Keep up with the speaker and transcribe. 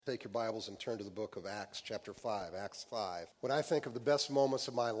Take your Bibles and turn to the book of Acts, chapter 5, Acts 5. When I think of the best moments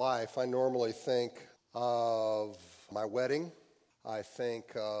of my life, I normally think of my wedding. I think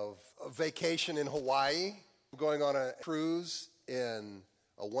of a vacation in Hawaii, going on a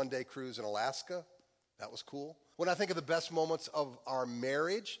one-day cruise in Alaska. That was cool. When I think of the best moments of our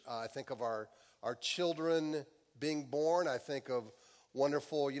marriage, I think of our children being born. I think of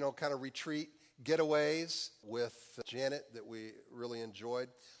wonderful, kind of retreat getaways with Janet that we really enjoyed.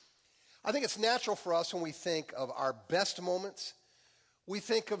 I think it's natural for us when we think of our best moments, we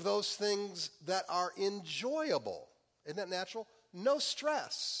think of those things that are enjoyable. Isn't that natural? No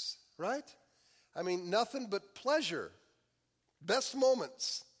stress, right? I mean, nothing but pleasure. Best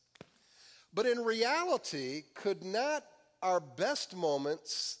moments. But in reality, could not our best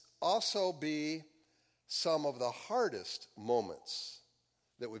moments also be some of the hardest moments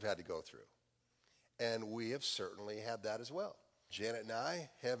that we've had to go through? And we have certainly had that as well. Janet and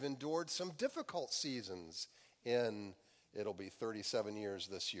I have endured some difficult seasons it'll be 37 years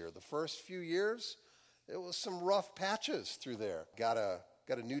this year. The first few years, it was some rough patches through there. Got a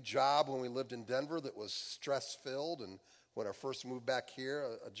new job when we lived in Denver that was stress-filled, and when I first moved back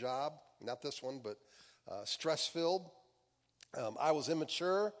here, a job, not this one, but stress-filled. I was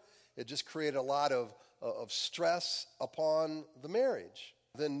immature. It just created a lot of stress upon the marriage.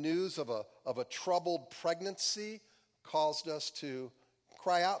 Then news of a troubled pregnancy caused us to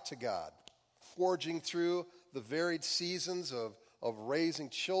cry out to God, forging through the varied seasons of raising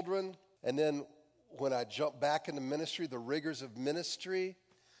children. And then when I jumped back into ministry, the rigors of ministry,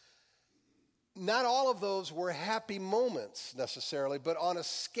 not all of those were happy moments necessarily, but on a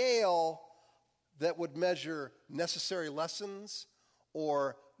scale that would measure necessary lessons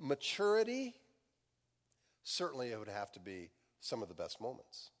or maturity, certainly it would have to be some of the best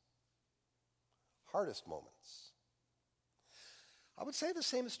moments, hardest moments. I would say the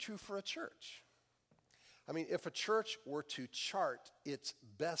same is true for a church. I mean, if a church were to chart its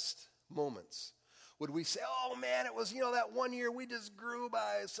best moments, would we say, oh man, it was, that one year we just grew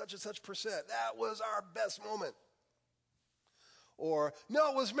by such and such percent. That was our best moment. Or, no,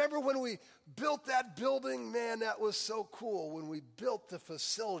 it was, remember when we built that building? Man, that was so cool. When we built the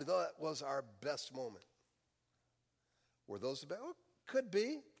facility, that was our best moment. Were those the best? Well, could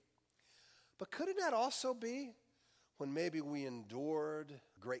be. But could it not also be when maybe we endured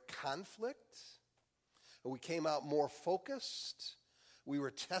great conflict, and we came out more focused, we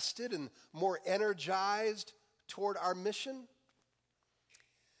were tested and more energized toward our mission?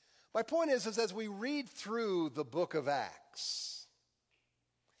 My point is as we read through the book of Acts,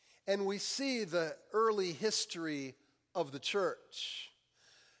 and we see the early history of the church,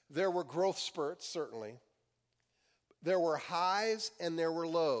 there were growth spurts, certainly. There were highs and there were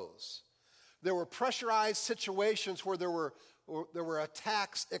lows. There were pressurized situations where there were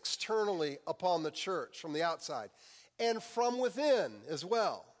attacks externally upon the church from the outside and from within as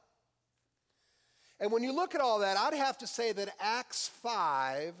well. And when you look at all that, I'd have to say that Acts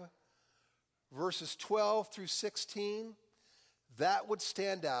 5, verses 12 through 16, that would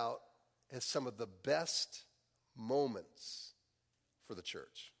stand out as some of the best moments for the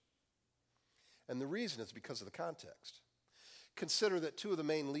church. And the reason is because of the context. Consider that two of the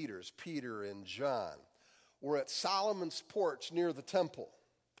main leaders, Peter and John, were at Solomon's porch near the temple,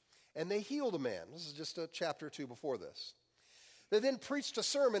 and they healed a man. This is just a chapter or two before this. They then preached a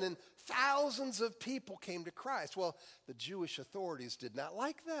sermon, and thousands of people came to Christ. Well, the Jewish authorities did not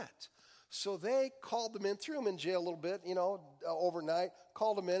like that. So they called them in, threw them in jail a little bit, overnight,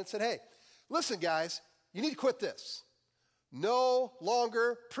 called them in and said, hey, listen, guys, you need to quit this. No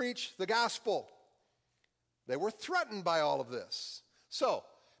longer preach the gospel. They were threatened by all of this. So,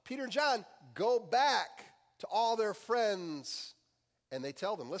 Peter and John go back to all their friends, and they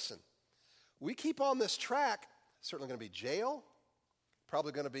tell them, listen, we keep on this track, certainly going to be jail,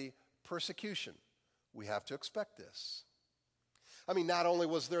 probably going to be persecution. We have to expect this. I mean, not only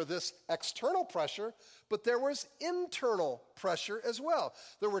was there this external pressure, but there was internal pressure as well.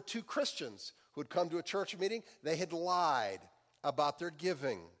 There were two Christians who had come to a church meeting. They had lied about their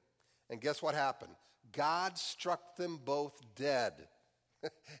giving. And guess what happened? God struck them both dead.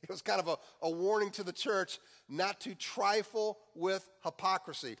 It was kind of a warning to the church not to trifle with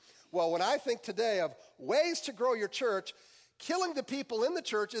hypocrisy. Well, when I think today of ways to grow your church, killing the people in the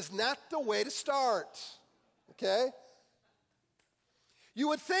church is not the way to start. Okay? You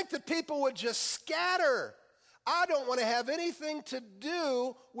would think that people would just scatter. I don't want to have anything to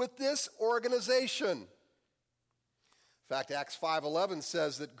do with this organization. In fact, Acts 5:11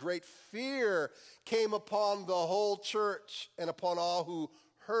 says that great fear came upon the whole church and upon all who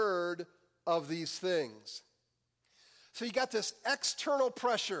heard of these things. So you got this external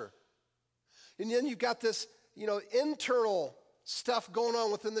pressure, and then you've got this, internal stuff going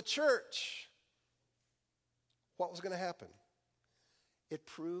on within the church. What was going to happen? It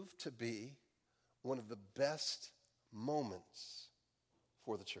proved to be one of the best moments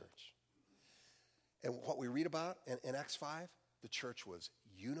for the church. And what we read about in Acts 5, the church was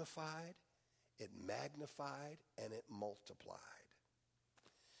unified, it magnified, and it multiplied.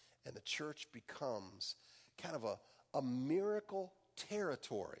 And the church becomes kind of a miracle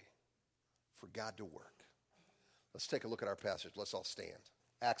territory for God to work. Let's take a look at our passage. Let's all stand.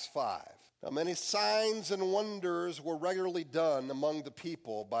 Acts 5. Now many signs and wonders were regularly done among the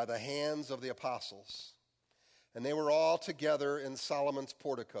people by the hands of the apostles. And they were all together in Solomon's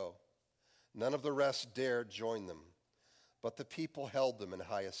portico. None of the rest dared join them, but the people held them in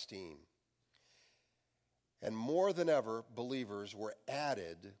high esteem. And more than ever, believers were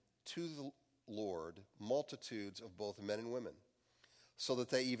added to the Lord, multitudes of both men and women, so that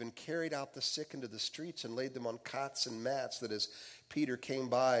they even carried out the sick into the streets and laid them on cots and mats, that as Peter came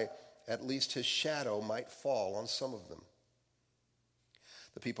by, at least his shadow might fall on some of them.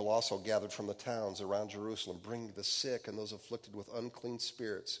 The people also gathered from the towns around Jerusalem, bringing the sick and those afflicted with unclean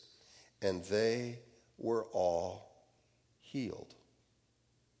spirits, and they were all healed.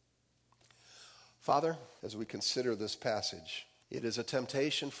 Father, as we consider this passage, it is a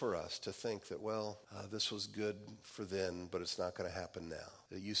temptation for us to think that, this was good for then, but it's not going to happen now.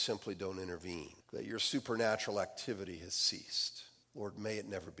 That you simply don't intervene. That your supernatural activity has ceased. Lord, may it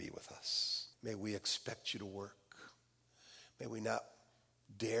never be with us. May we expect you to work. May we not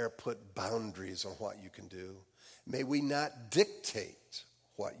dare put boundaries on what you can do. May we not dictate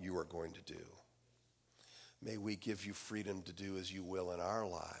what you are going to do. May we give you freedom to do as you will in our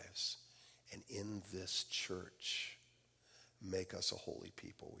lives and in this church. Make us a holy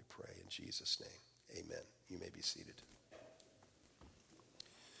people, we pray in Jesus' name. Amen. You may be seated.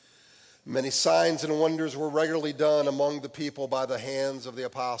 Many signs and wonders were regularly done among the people by the hands of the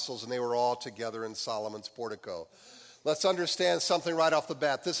apostles, and they were all together in Solomon's portico. Let's understand something right off the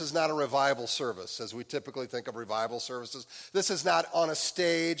bat. This is not a revival service, as we typically think of revival services. This is not on a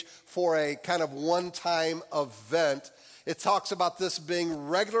stage for a kind of one-time event. It talks about this being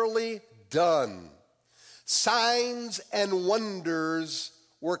regularly done. Signs and wonders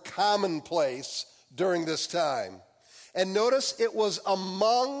were commonplace during this time. And notice it was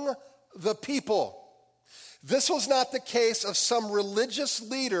among the people. This was not the case of some religious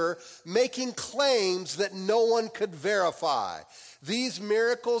leader making claims that no one could verify. These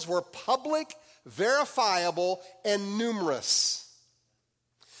miracles were public, verifiable, and numerous.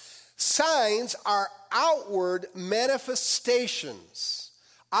 Signs are outward manifestations,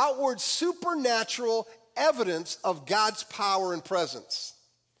 outward supernatural evidence of God's power and presence.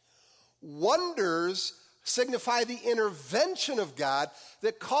 Wonders signify the intervention of God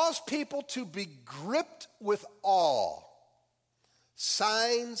that cause people to be gripped with awe.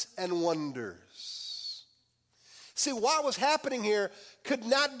 Signs and wonders. See, what was happening here could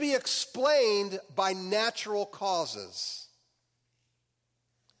not be explained by natural causes.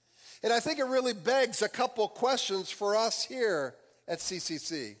 And I think it really begs a couple questions for us here at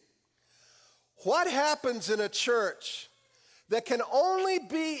CCC. What happens in a church that can only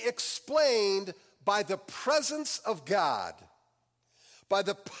be explained by the presence of God, by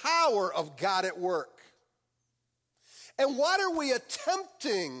the power of God at work? And what are we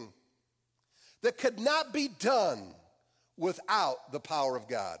attempting that could not be done without the power of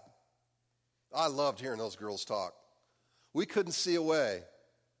God? I loved hearing those girls talk. We couldn't see a way,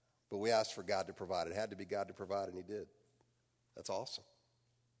 but we asked for God to provide. It had to be God to provide, and he did. That's awesome.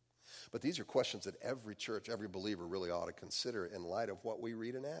 But these are questions that every church, every believer really ought to consider in light of what we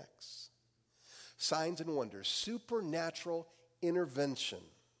read in Acts. Signs and wonders, supernatural intervention,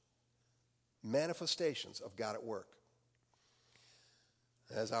 manifestations of God at work.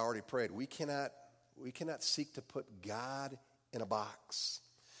 As I already prayed, we cannot seek to put God in a box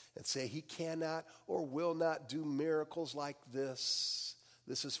and say he cannot or will not do miracles like this.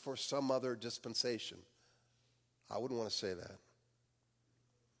 This is for some other dispensation. I wouldn't want to say that.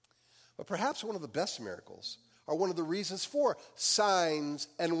 But perhaps one of the best miracles, or one of the reasons for signs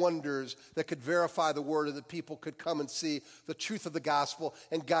and wonders that could verify the word, that people could come and see the truth of the gospel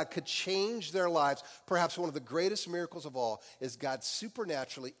and God could change their lives. Perhaps one of the greatest miracles of all is God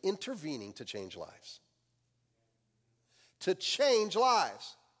supernaturally intervening to change lives. To change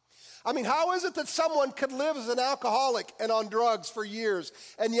lives. I mean, how is it that someone could live as an alcoholic and on drugs for years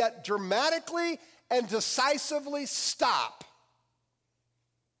and yet dramatically and decisively stop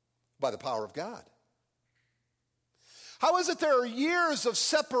by the power of God? How is it there are years of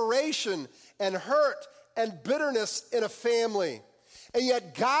separation and hurt and bitterness in a family. And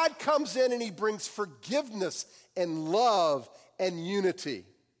yet God comes in and he brings forgiveness and love and unity.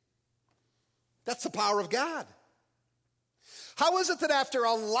 That's the power of God. How is it that after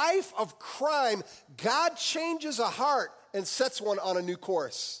a life of crime, God changes a heart and sets one on a new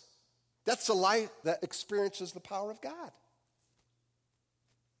course? That's the life that experiences the power of God.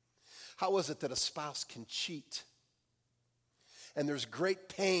 How is it that a spouse can cheat? And there's great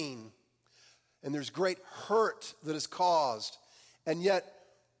pain and there's great hurt that is caused, and yet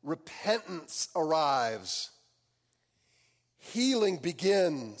repentance arrives. Healing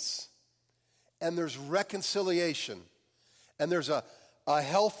begins, and there's reconciliation, and there's a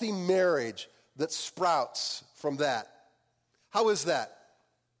healthy marriage that sprouts from that. How is that?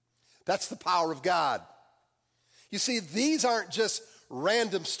 That's the power of God. You see, these aren't just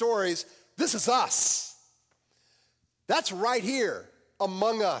random stories. This is us. That's right here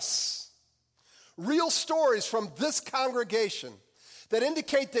among us. Real stories from this congregation that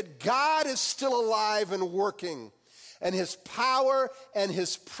indicate that God is still alive and working, and his power and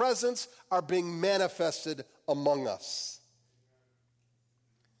his presence are being manifested among us.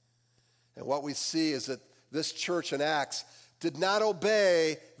 And what we see is that this church in Acts did not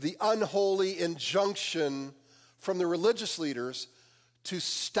obey the unholy injunction from the religious leaders to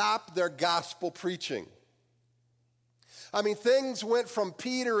stop their gospel preaching. I mean, things went from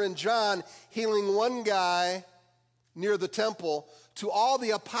Peter and John healing one guy near the temple to all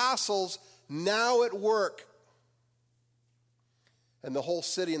the apostles now at work. And the whole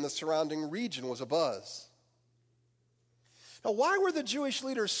city and the surrounding region was abuzz. Now, why were the Jewish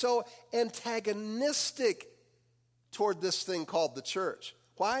leaders so antagonistic toward this thing called the church?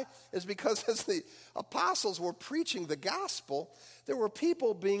 Why? It's because as the apostles were preaching the gospel, there were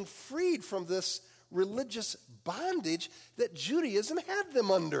people being freed from this religious bondage that Judaism had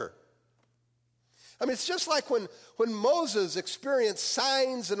them under. I mean, it's just like when Moses experienced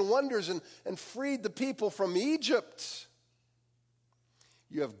signs and wonders and freed the people from Egypt.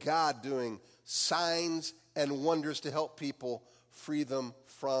 You have God doing signs and wonders to help people free them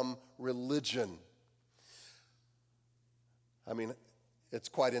from religion. I mean, it's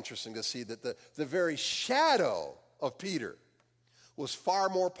quite interesting to see that the very shadow of Peter was far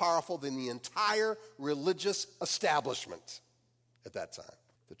more powerful than the entire religious establishment at that time.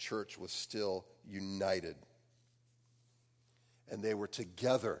 The church was still united. And they were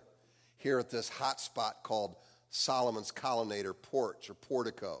together here at this hot spot called Solomon's colonnade or porch or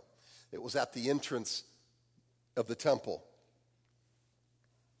portico. It was at the entrance of the temple.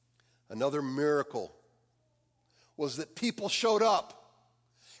 Another miracle was that people showed up.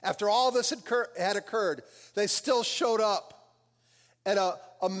 After all this had occurred, they still showed up. And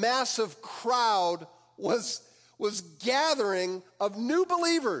a massive crowd was gathering of new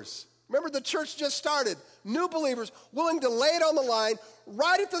believers. Remember, the church just started. New believers willing to lay it on the line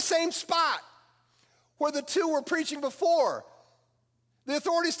right at the same spot where the two were preaching before. The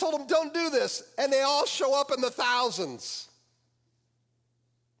authorities told them, don't do this, and they all show up in the thousands.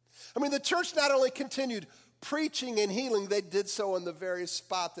 I mean, the church not only continued preaching and healing, they did so in the very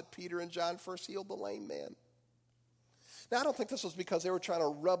spot that Peter and John first healed the lame man. Now, I don't think this was because they were trying to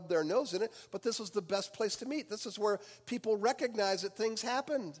rub their nose in it, but this was the best place to meet. This is where people recognized that things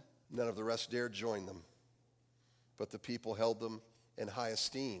happened. None of the rest dared join them, but the people held them in high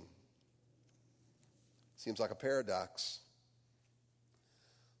esteem. Seems like a paradox.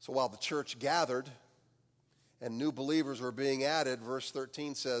 So while the church gathered and new believers were being added, verse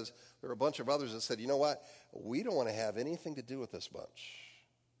 13 says, there were a bunch of others that said, you know what? We don't want to have anything to do with this bunch.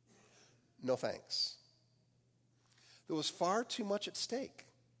 No thanks. There was far too much at stake.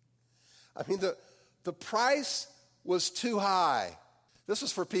 I mean, the price was too high. This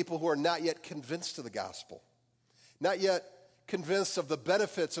is for people who are not yet convinced of the gospel, not yet convinced of the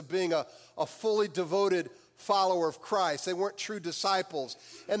benefits of being a fully devoted follower of Christ. They weren't true disciples.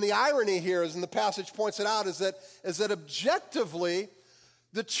 And the irony here, as in the passage points it out, is that objectively,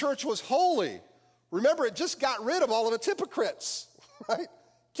 the church was holy. Remember, it just got rid of all of its hypocrites, right?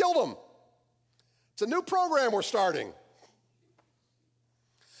 Killed them. It's a new program we're starting.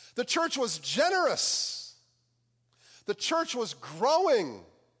 The church was generous. The church was growing.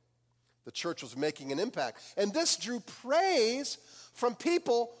 The church was making an impact. And this drew praise from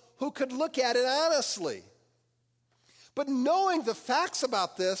people who could look at it honestly. But knowing the facts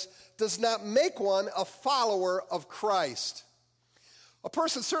about this does not make one a follower of Christ. A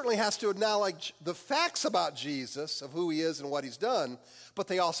person certainly has to acknowledge the facts about Jesus, of who he is and what he's done, but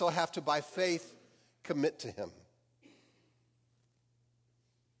they also have to, by faith, commit to him.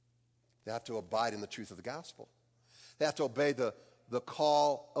 They have to abide in the truth of the gospel. They have to obey the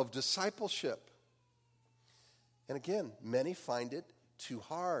call of discipleship. And again, many find it too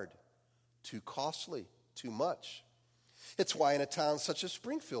hard, too costly, too much. It's why in a town such as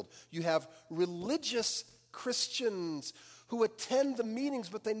Springfield, you have religious Christians who attend the meetings,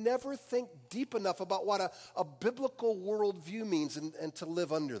 but they never think deep enough about what a biblical worldview means and to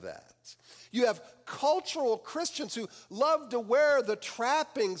live under that. You have cultural Christians who love to wear the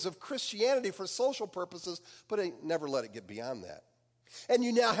trappings of Christianity for social purposes, but they never let it get beyond that. And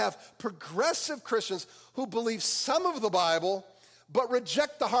you now have progressive Christians who believe some of the Bible, but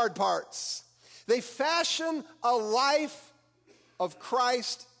reject the hard parts. They fashion a life of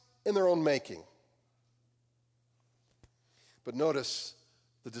Christ in their own making. But notice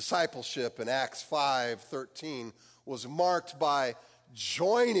the discipleship in Acts 5:13 was marked by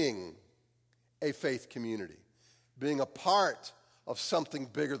joining a faith community, being a part of something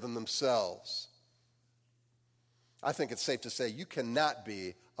bigger than themselves. I think it's safe to say you cannot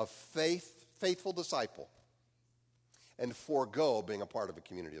be a faithful disciple and forego being a part of a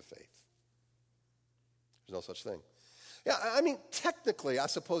community of faith. There's no such thing. Yeah, I mean, technically, I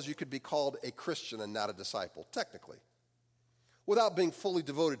suppose you could be called a Christian and not a disciple, technically, without being fully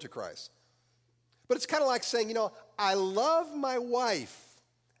devoted to Christ. But it's kind of like saying, I love my wife,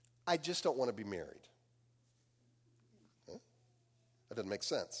 I just don't want to be married. Huh? That doesn't make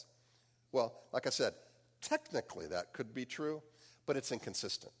sense. Well, like I said, technically that could be true, but it's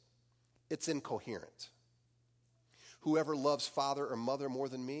inconsistent. It's incoherent. Whoever loves father or mother more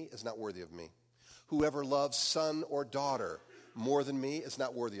than me is not worthy of me. Whoever loves son or daughter more than me is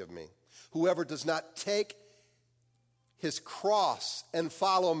not worthy of me. Whoever does not take his cross and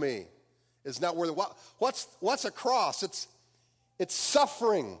follow me is not worthy. What's a cross? It's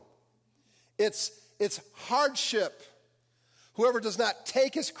suffering. It's hardship. Whoever does not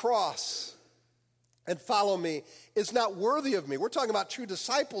take his cross and follow me is not worthy of me. We're talking about true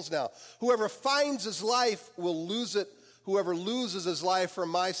disciples now. Whoever finds his life will lose it. Whoever loses his life for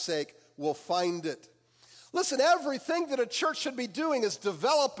my sake will find it. Listen, everything that a church should be doing is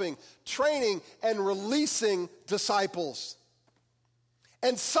developing, training, and releasing disciples.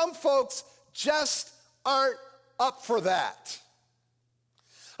 And some folks just aren't up for that.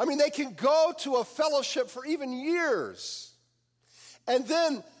 I mean, they can go to a fellowship for even years, and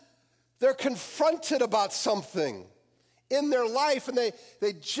then they're confronted about something in their life, and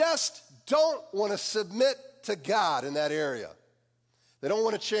they just don't want to submit to God in that area. They don't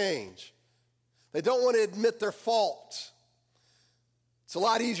want to change. They don't want to admit their fault. It's a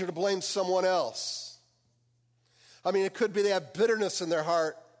lot easier to blame someone else. I mean, it could be they have bitterness in their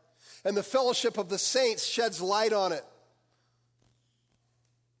heart, and the fellowship of the saints sheds light on it.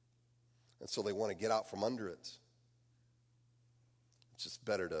 And so they want to get out from under it. It's just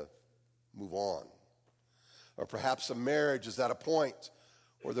better to move on. Or perhaps a marriage is at a point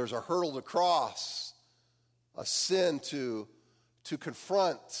where there's a hurdle to cross, a sin to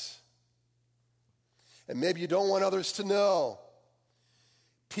confront. And maybe you don't want others to know.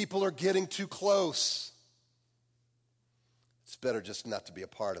 People are getting too close. It's better just not to be a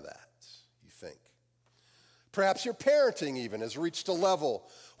part of that, you think. Perhaps your parenting even has reached a level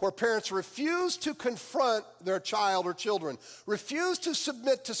where parents refuse to confront their child or children, refuse to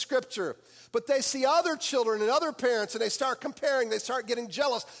submit to Scripture, but they see other children and other parents and they start comparing, they start getting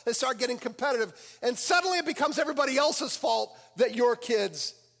jealous, they start getting competitive, and suddenly it becomes everybody else's fault that your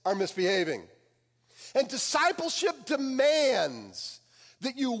kids are misbehaving. And discipleship demands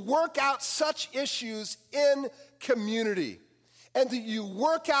that you work out such issues in community and that you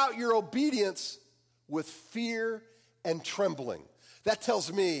work out your obedience with fear and trembling. That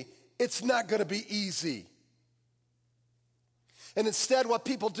tells me it's not going to be easy. And instead, what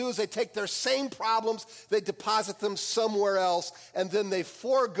people do is they take their same problems, they deposit them somewhere else, and then they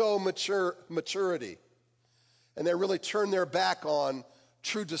forego maturity. And they really turn their back on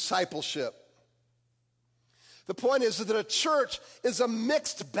true discipleship. The point is that a church is a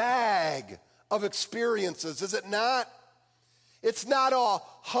mixed bag of experiences, is it not? It's not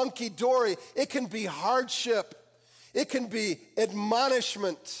all hunky-dory. It can be hardship. It can be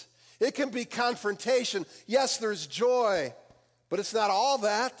admonishment. It can be confrontation. Yes, there's joy, but it's not all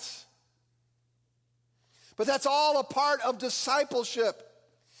that. But that's all a part of discipleship.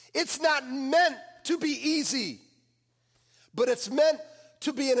 It's not meant to be easy, but it's meant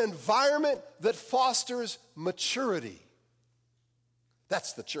to be an environment that fosters maturity.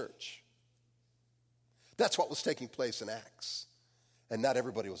 That's the church. That's what was taking place in Acts. And not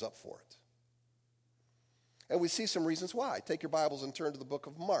everybody was up for it. And we see some reasons why. Take your Bibles and turn to the book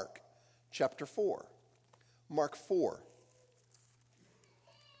of Mark, chapter 4. Mark 4.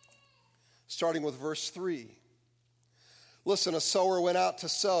 Starting with verse 3. Listen, a sower went out to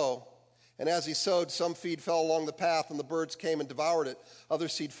sow. And as he sowed, some seed fell along the path, and the birds came and devoured it. Other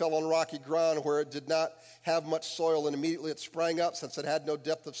seed fell on rocky ground where it did not have much soil, and immediately it sprang up, since it had no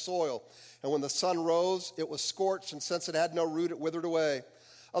depth of soil. And when the sun rose, it was scorched, and since it had no root, it withered away.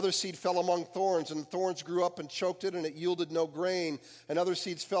 Other seed fell among thorns, and the thorns grew up and choked it, and it yielded no grain. And other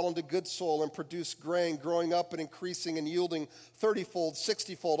seeds fell into good soil and produced grain, growing up and increasing and yielding 30-fold,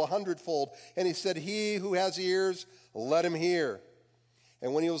 60-fold, 100-fold. And he said, "He who has ears, let him hear."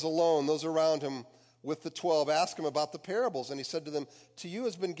 And when he was alone, those around him with the 12 asked him about the parables. And he said to them, "To you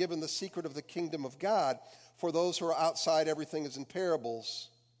has been given the secret of the kingdom of God. For those who are outside, everything is in parables,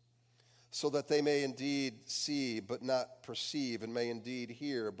 so that they may indeed see but not perceive, and may indeed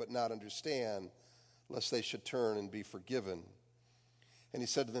hear but not understand, lest they should turn and be forgiven." And he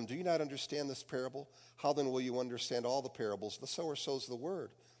said to them, "Do you not understand this parable? How then will you understand all the parables? The sower sows the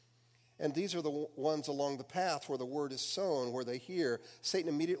word. And these are the ones along the path where the word is sown, where they hear. Satan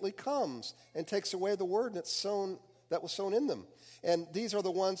immediately comes and takes away the word that was sown in them. And these are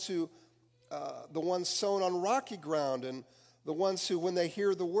the ones sown on rocky ground, and the ones who, when they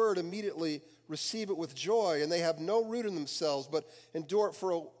hear the word, immediately receive it with joy, and they have no root in themselves, but endure it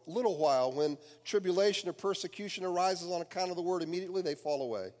for a little while. When tribulation or persecution arises on account of the word, immediately they fall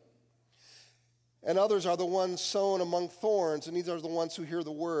away. And others are the ones sown among thorns, and these are the ones who hear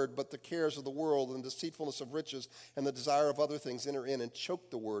the word, but the cares of the world and deceitfulness of riches and the desire of other things enter in and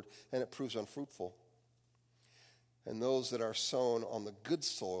choke the word, and it proves unfruitful. And those that are sown on the good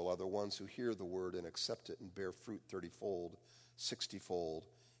soil are the ones who hear the word and accept it and bear fruit 30-fold, 60-fold,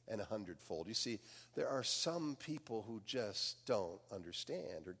 and 100-fold. You see, there are some people who just don't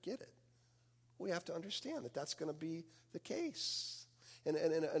understand or get it. We have to understand that that's going to be the case. And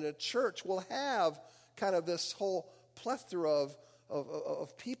a church will have kind of this whole plethora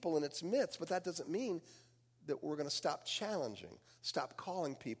of people in its midst, but that doesn't mean that we're going to stop challenging, stop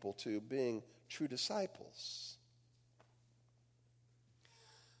calling people to being true disciples.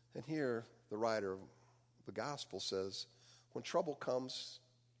 And here, the writer of the gospel says, when trouble comes,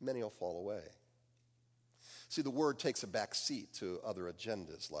 many will fall away. See, the word takes a back seat to other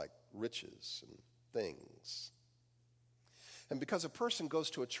agendas like riches and things. And because a person goes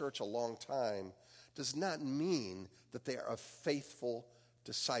to a church a long time does not mean that they are a faithful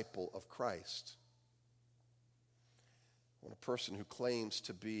disciple of Christ. When a person who claims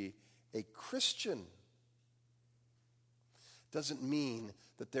to be a Christian doesn't mean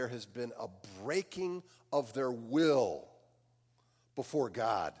that there has been a breaking of their will before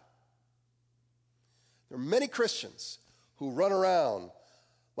God. There are many Christians who run around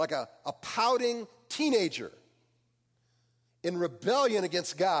like a pouting teenager in rebellion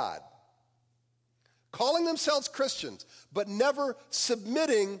against God, calling themselves Christians, but never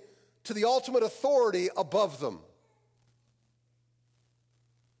submitting to the ultimate authority above them.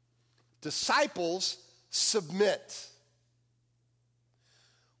 Disciples submit.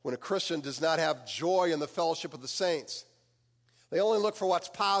 When a Christian does not have joy in the fellowship of the saints, they only look for what's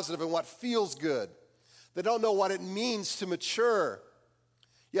positive and what feels good. They don't know what it means to mature.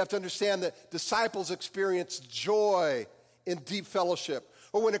 You have to understand that disciples experience joy in deep fellowship.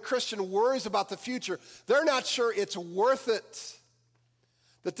 Or when a Christian worries about the future, they're not sure it's worth it.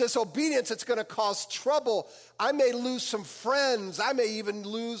 That disobedience, it's going to cause trouble. I may lose some friends. I may even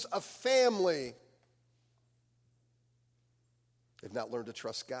lose a family. They've not learned to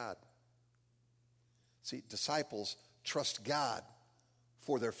trust God. See, disciples trust God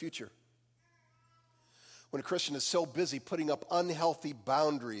for their future. When a Christian is so busy putting up unhealthy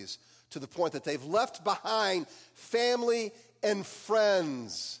boundaries to the point that they've left behind family and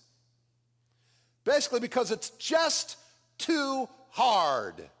friends, basically because it's just too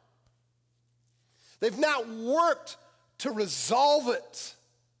hard. They've not worked to resolve it.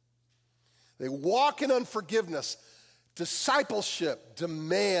 They walk in unforgiveness. Discipleship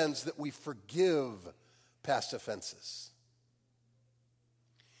demands that we forgive past offenses.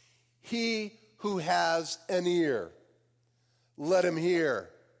 He who has an ear, let him hear.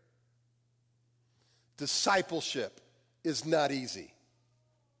 Discipleship is not easy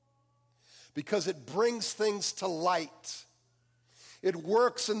because it brings things to light. It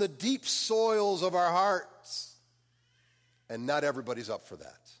works in the deep soils of our hearts, and not everybody's up for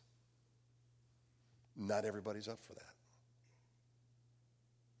that. Not everybody's up for that.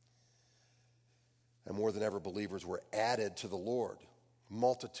 And more than ever, believers were added to the Lord,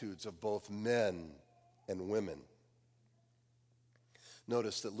 multitudes of both men and women.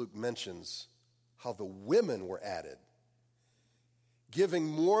 Notice that Luke mentions how the women were added, giving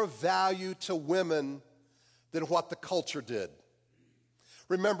more value to women than what the culture did.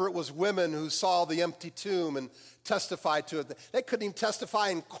 Remember, it was women who saw the empty tomb and testified to it. They couldn't even testify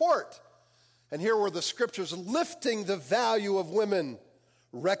in court And here were the scriptures lifting the value of women,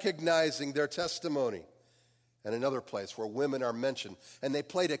 recognizing their testimony. And another place where women are mentioned, and they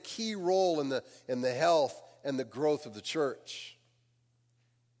played a key role in the health and the growth of the church.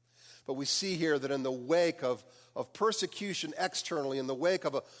 But we see here that in the wake of persecution externally, in the wake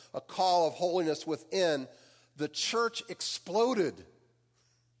of a call of holiness within, the church exploded.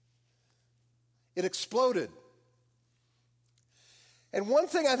 It exploded. And one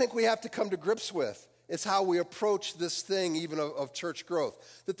thing I think we have to come to grips with is how we approach this thing even of church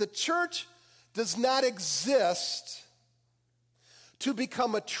growth. That the church does not exist to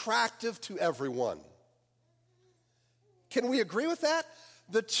become attractive to everyone. Can we agree with that?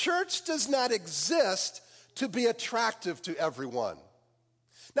 The church does not exist to be attractive to everyone.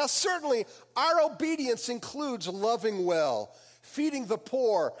 Now, certainly, our obedience includes loving well, feeding the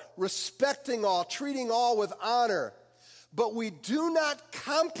poor, respecting all, treating all with honor. But we do not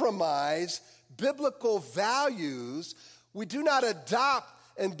compromise biblical values. We do not adopt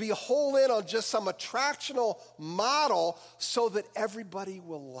and be whole in on just some attractional model so that everybody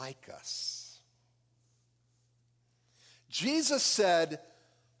will like us. Jesus said,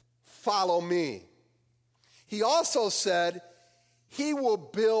 "Follow me." He also said, he will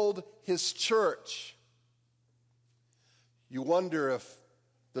build his church. You wonder if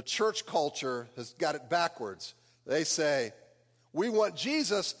the church culture has got it backwards. They say, we want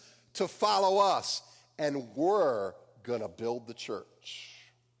Jesus to follow us, and we're going to build the church.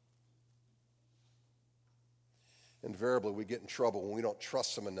 Invariably, we get in trouble when we don't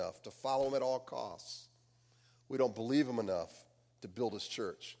trust him enough to follow him at all costs. We don't believe him enough to build his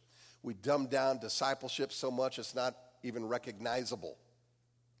church. We dumb down discipleship so much it's not even recognizable.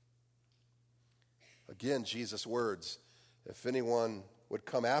 Again, Jesus' words, if anyone would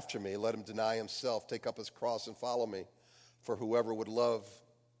come after me, let him deny himself, take up his cross and follow me. For whoever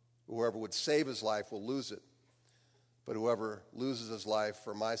would save his life will lose it. But whoever loses his life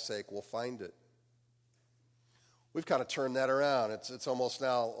for my sake will find it. We've kind of turned that around. It's almost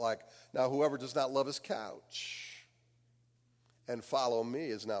now like, now whoever does not love his couch and follow me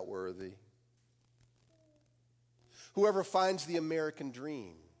is not worthy. Whoever finds the American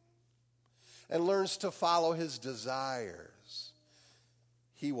dream and learns to follow his desires,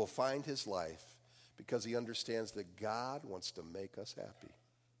 he will find his life because he understands that God wants to make us happy.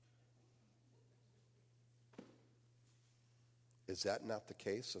 Is that not the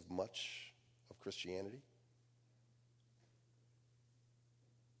case of much of Christianity?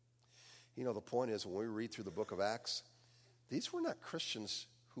 You know, the point is, when we read through the book of Acts, these were not Christians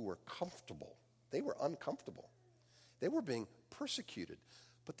who were comfortable. They were uncomfortable. They were being persecuted,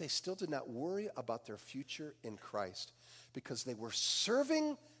 but they still did not worry about their future in Christ because they were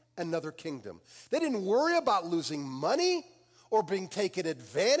serving another kingdom. They didn't worry about losing money or being taken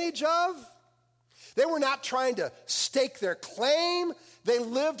advantage of. They were not trying to stake their claim. They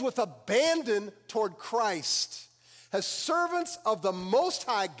lived with abandon toward Christ as servants of the Most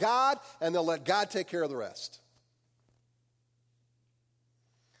High God, and they'll let God take care of the rest.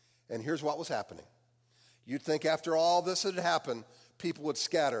 And here's what was happening. You'd think after all this had happened, people would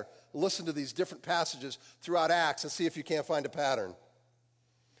scatter. Listen to these different passages throughout Acts and see if you can't find a pattern.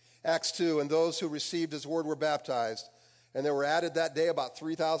 Acts 2, and those who received his word were baptized, and there were added that day about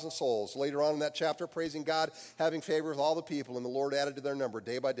 3,000 souls. Later on in that chapter, praising God, having favor with all the people, and the Lord added to their number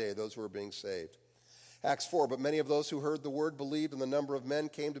day by day those who were being saved. Acts 4, but many of those who heard the word believed, and the number of men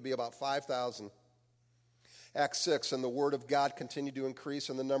came to be about 5,000. Acts 6, and the word of God continued to increase,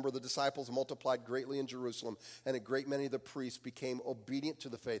 and the number of the disciples multiplied greatly in Jerusalem, and a great many of the priests became obedient to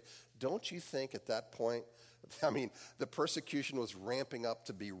the faith. Don't you think at that point, the persecution was ramping up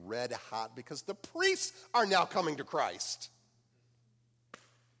to be red hot because the priests are now coming to Christ?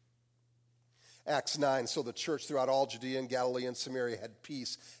 Acts 9, so the church throughout all Judea and Galilee and Samaria had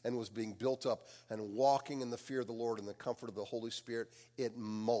peace and was being built up, and walking in the fear of the Lord and the comfort of the Holy Spirit, it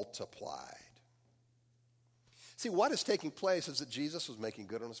multiplied. See, what is taking place is that Jesus was making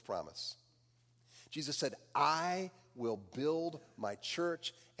good on his promise. Jesus said, I will build my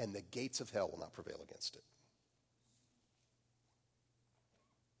church, and the gates of hell will not prevail against it.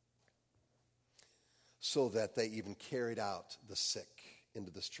 So that they even carried out the sick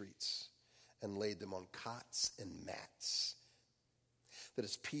into the streets and laid them on cots and mats. That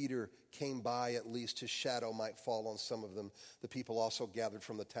as Peter came by, at least his shadow might fall on some of them. The people also gathered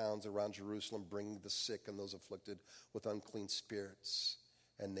from the towns around Jerusalem, bringing the sick and those afflicted with unclean spirits,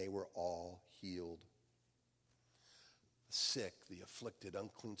 and they were all healed. The sick, the afflicted,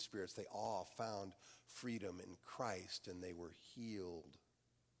 unclean spirits, they all found freedom in Christ, and they were healed.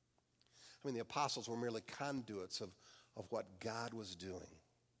 The apostles were merely conduits of what God was doing.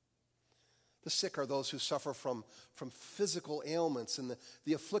 The sick are those who suffer from physical ailments, and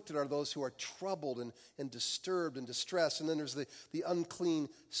the afflicted are those who are troubled and disturbed and distressed. And then there's the unclean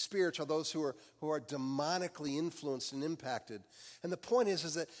spirits are those who are demonically influenced and impacted. And the point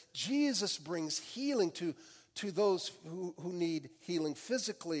is that Jesus brings healing to those who need healing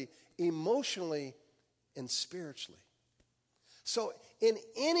physically, emotionally, and spiritually. So in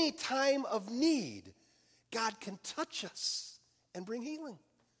any time of need, God can touch us and bring healing.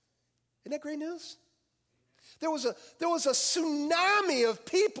 Isn't that great news? There was a tsunami of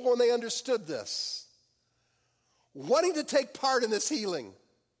people when they understood this, wanting to take part in this healing.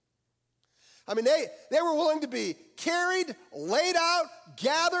 I mean, they were willing to be carried, laid out,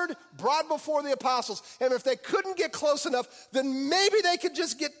 gathered, brought before the apostles. And if they couldn't get close enough, then maybe they could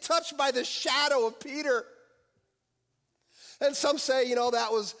just get touched by the shadow of Peter. And some say,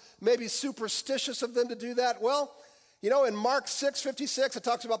 that was maybe superstitious of them to do that. Well, in Mark 6:56, it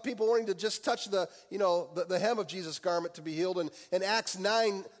talks about people wanting to just touch the hem of Jesus' garment to be healed. And in Acts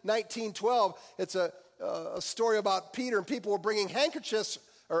 9:19-12, it's a story about Peter, and people were bringing handkerchiefs,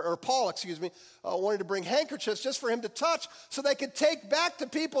 or Paul, wanted to bring handkerchiefs just for him to touch so they could take back to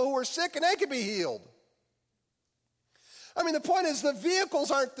people who were sick and they could be healed. I mean, the point is the vehicles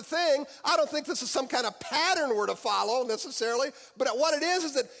aren't the thing. I don't think this is some kind of pattern we're to follow necessarily, but what it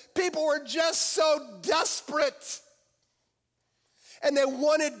is that people were just so desperate. And they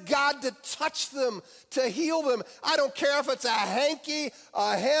wanted God to touch them, to heal them. I don't care if it's a hanky,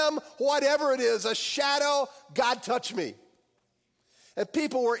 a hem, whatever it is, a shadow, God touch me. And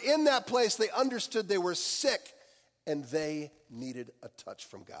people were in that place. They understood they were sick, and they needed a touch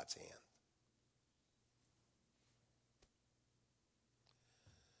from God's hand.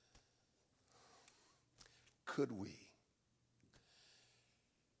 Could we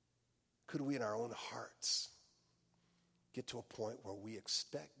in our own hearts get to a point where we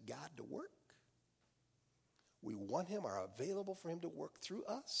expect God to work? We want him, are available for him to work through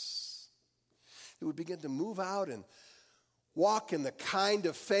us. That we begin to move out and walk in the kind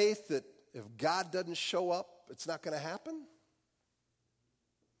of faith that if God doesn't show up, it's not going to happen.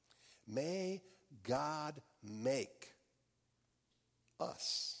 May God make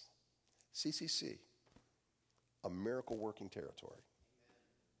us, CCC, a miracle-working territory.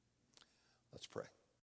 Let's pray.